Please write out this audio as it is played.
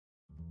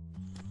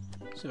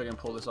See if I can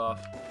pull this off.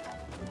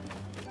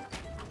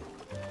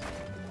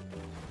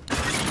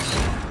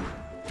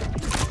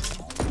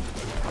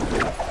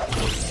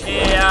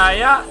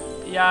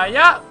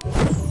 Yeah.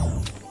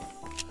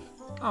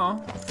 Oh,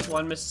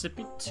 1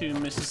 Mississippi, 2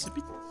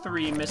 Mississippi,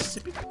 3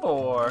 Mississippi,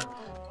 4.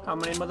 How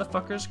many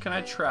motherfuckers can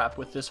I trap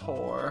with this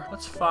whore?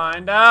 Let's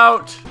find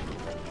out.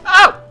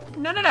 Oh!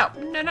 No.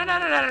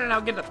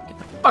 Get the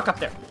fuck up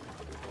there.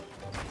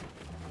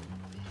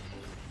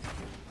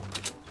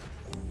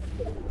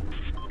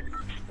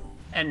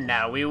 And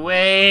now we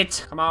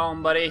wait. Come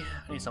on, buddy.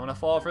 I need someone to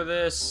fall for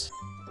this.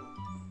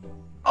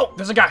 Oh,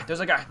 there's a guy.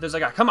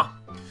 Come on.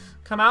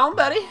 Come on,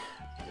 buddy.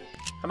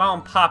 Come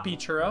on, Poppy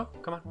Churro.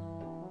 Come on.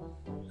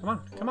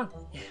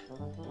 Yeah.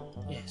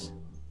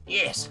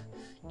 Yes.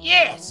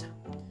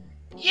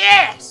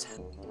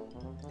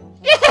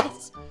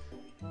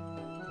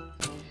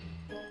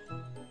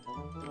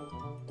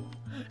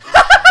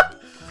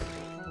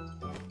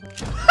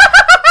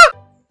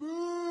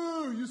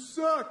 Boo, you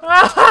suck.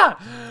 Oh,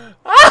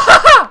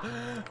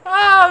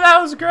 that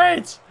was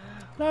great.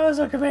 That was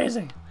like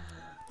amazing.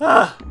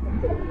 Oh,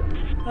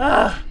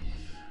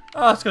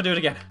 let's go do it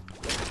again.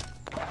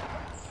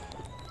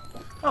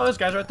 Oh, this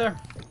guy's right there.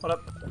 What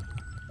up?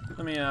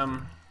 Let me,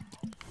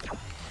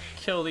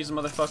 kill these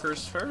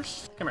motherfuckers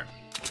first. Come here.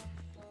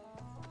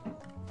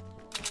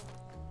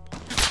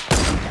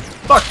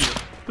 Fuck you.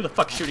 Who the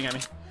fuck's shooting at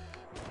me?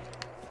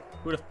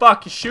 Who the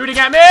fuck is shooting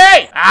at me?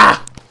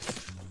 Ah!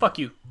 Fuck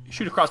you. You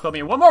shoot a crossbow at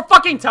me one more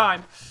fucking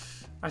time.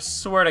 I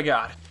swear to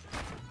God.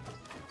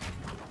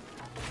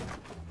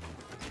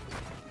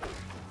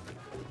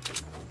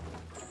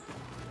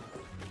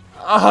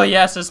 Oh,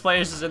 yes, this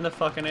place is in the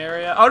fucking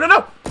area. Oh,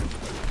 no!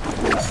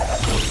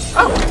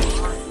 Oh!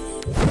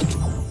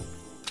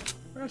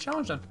 We're gonna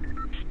challenge them.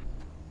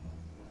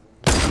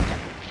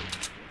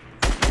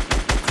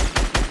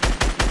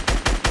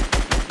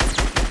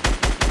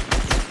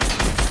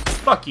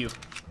 Fuck you.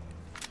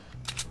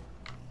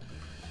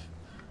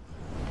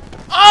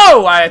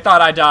 Oh! I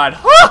thought I died.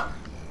 Huh!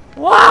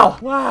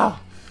 Wow.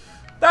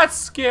 That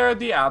scared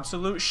the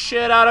absolute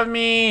shit out of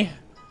me.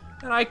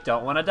 And I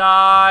don't want to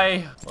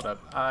die. Hold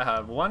up. I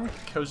have 1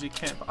 cozy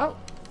camp. Oh.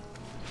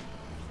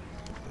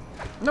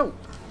 No.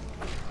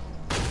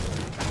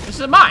 This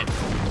is mine.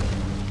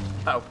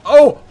 Oh.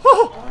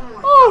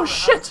 Oh,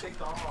 shit.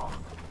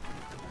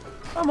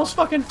 I almost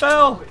fucking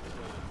fell.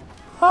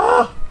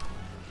 Oh.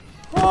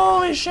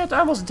 Holy shit. I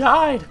almost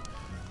died.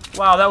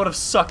 Wow, that would have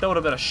sucked. That would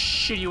have been a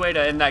shitty way to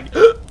end that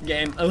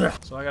game. Ugh.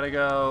 So I gotta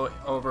go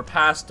over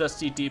past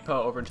Dusty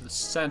Depot over into the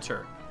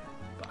center.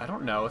 I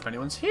don't know if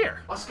anyone's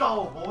here. Let's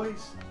go,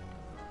 boys.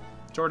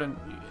 Jordan,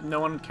 no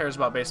one cares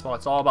about baseball.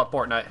 It's all about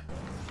Fortnite.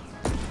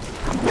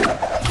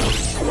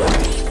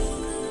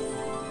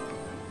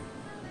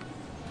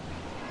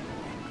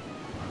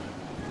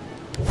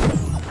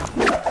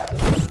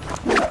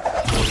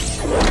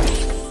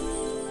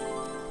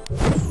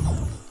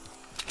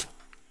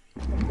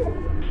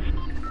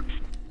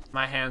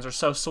 My hands are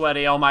so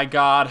sweaty. Oh my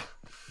God.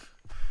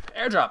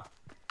 Airdrop.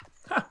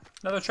 Huh,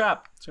 another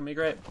trap. It's gonna be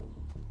great.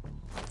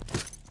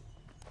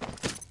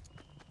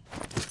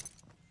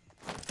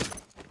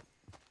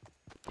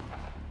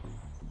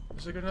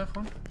 Is it a good enough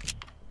one?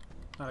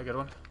 Not a good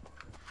one.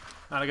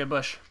 Not a good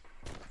bush.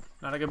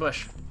 Not a good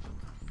bush.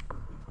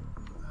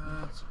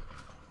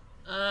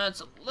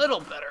 It's a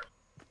little better.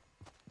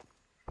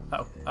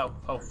 Oh.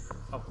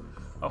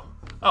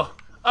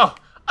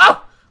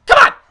 Come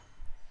on!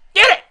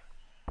 Get it!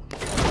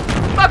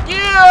 Fuck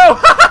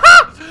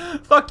you!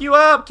 Fuck you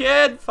up,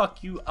 kid!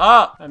 Fuck you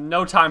up! I have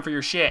no time for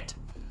your shit.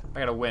 I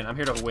gotta win. I'm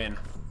here to win.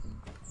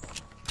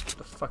 What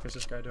the fuck is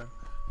this guy doing?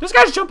 This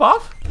guy just jump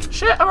off?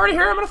 Shit, I'm already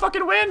here. I'm gonna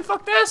fucking win.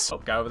 Fuck this. Oh,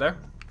 guy over there.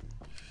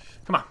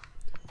 Come on,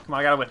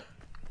 I gotta win.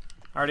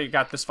 I already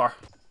got this far.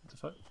 What the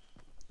fuck?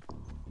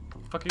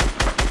 Fuck you.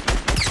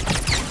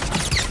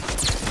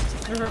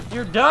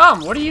 You're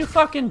dumb. What are you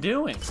fucking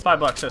doing?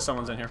 $5 says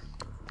someone's in here.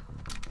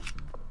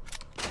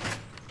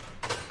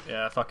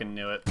 Yeah, I fucking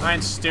knew it. I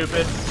ain't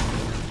stupid.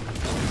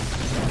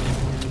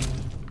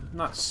 I'm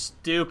not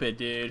stupid,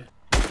 dude.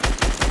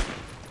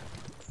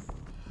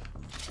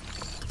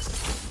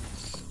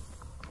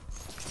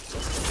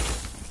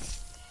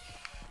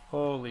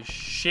 Holy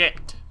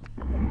shit.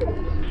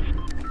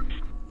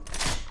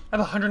 I have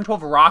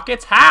 112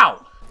 rockets?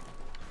 How?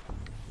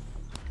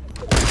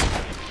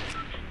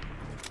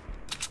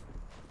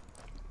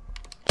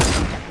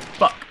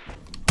 Fuck.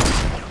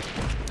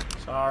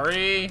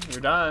 Sorry,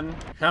 you're done.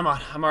 Come on,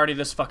 I'm already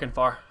this fucking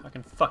far. I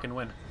can fucking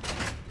win.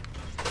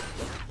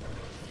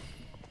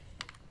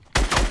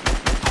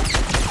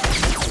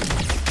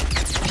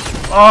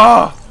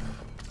 Oh!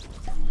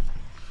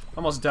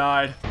 Almost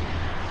died.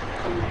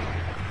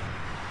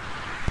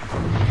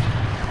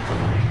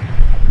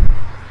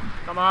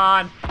 Come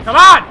on! Come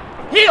on!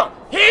 Heal!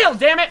 Heal,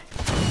 damn it!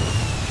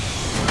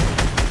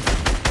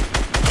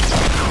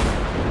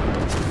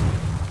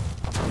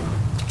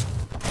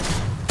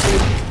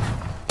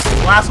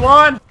 Last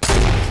one!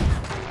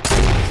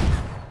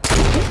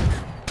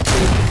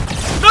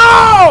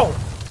 No!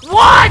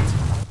 What?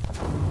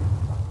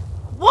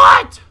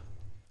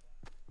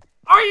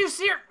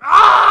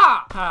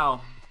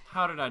 How?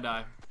 How did I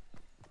die?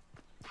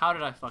 How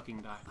did I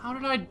fucking die? How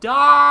did I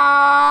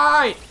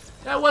die?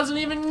 That wasn't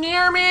even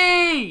near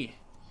me!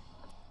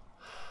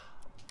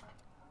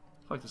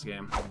 Fuck this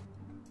game.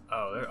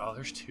 Oh,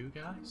 there's two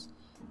guys?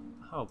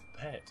 Oh,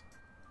 bet.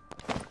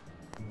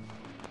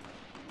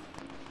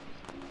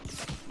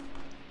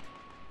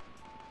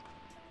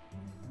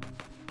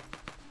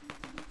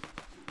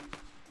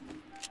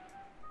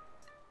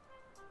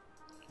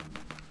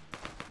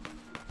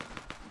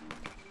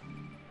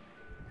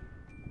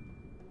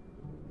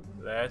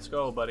 Let's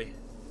go, buddy.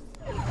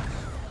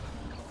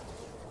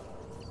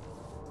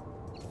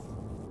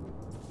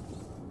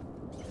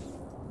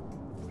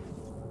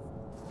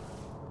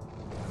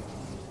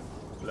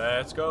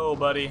 Let's go,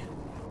 buddy.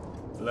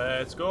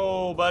 Let's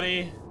go,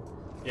 buddy.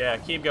 Yeah,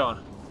 keep going.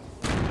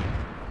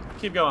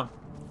 Keep going.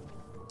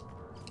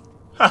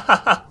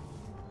 That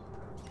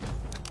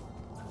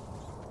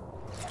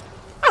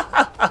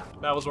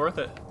was worth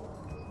it.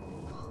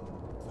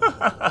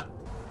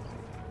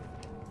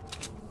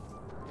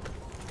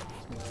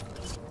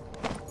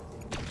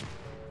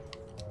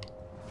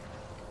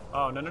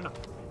 Oh, no, no, no.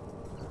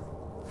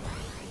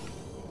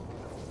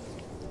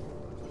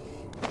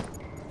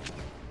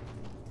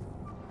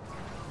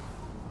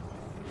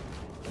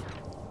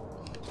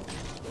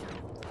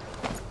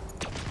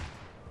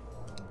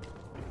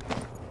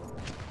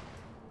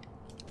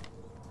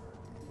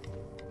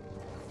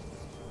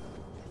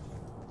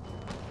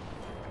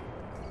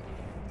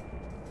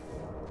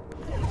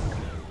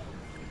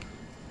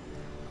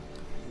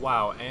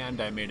 Wow,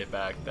 and I made it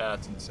back.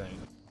 That's insane.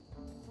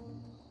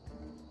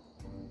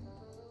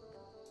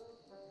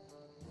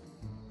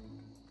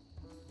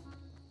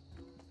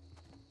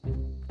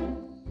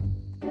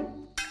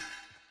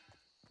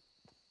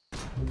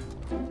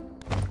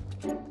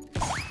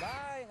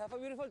 Bye, have a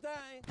beautiful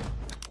time.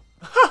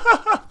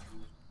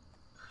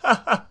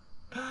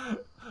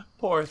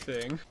 Poor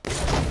thing.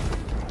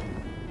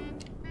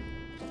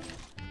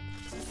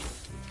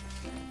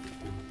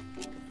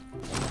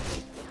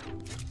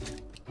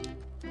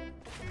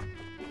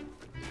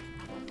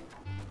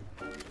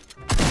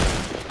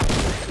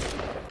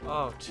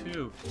 Oh,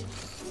 two.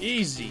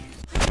 Easy.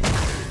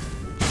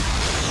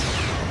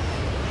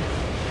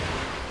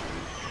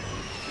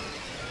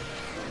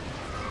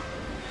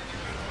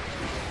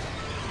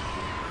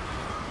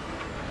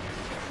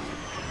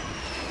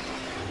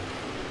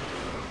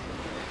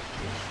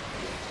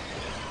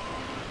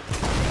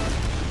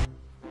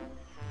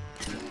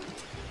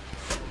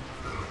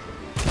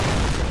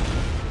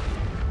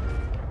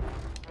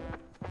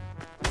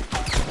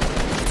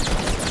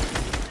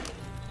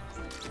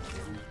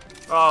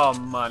 Oh,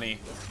 money.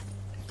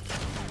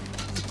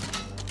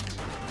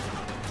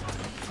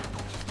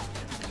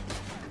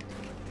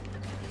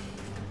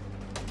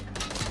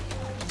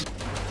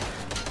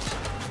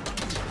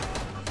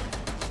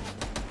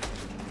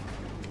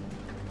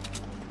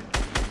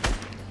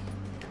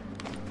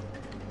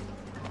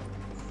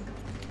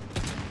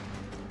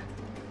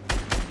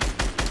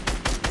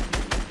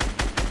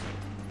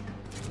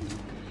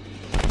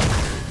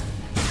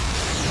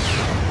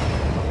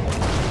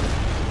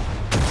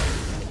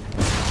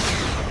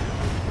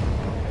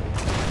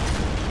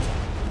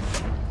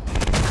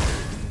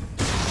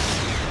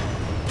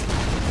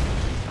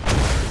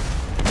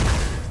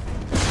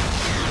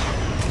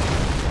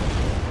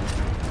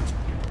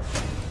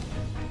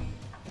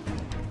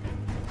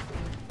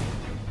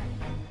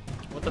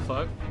 What the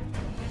fuck?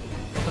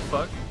 What the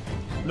fuck?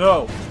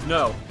 No,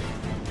 no.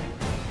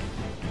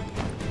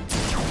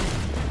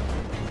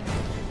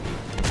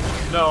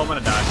 No, I'm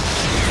gonna die.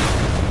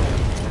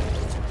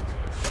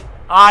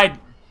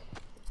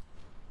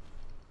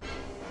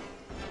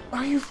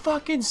 Are you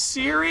fucking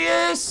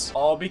serious?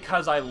 All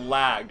because I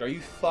lagged. Are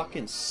you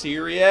fucking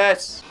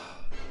serious?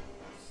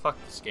 Fuck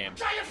this game.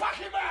 Shut your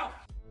fucking mouth!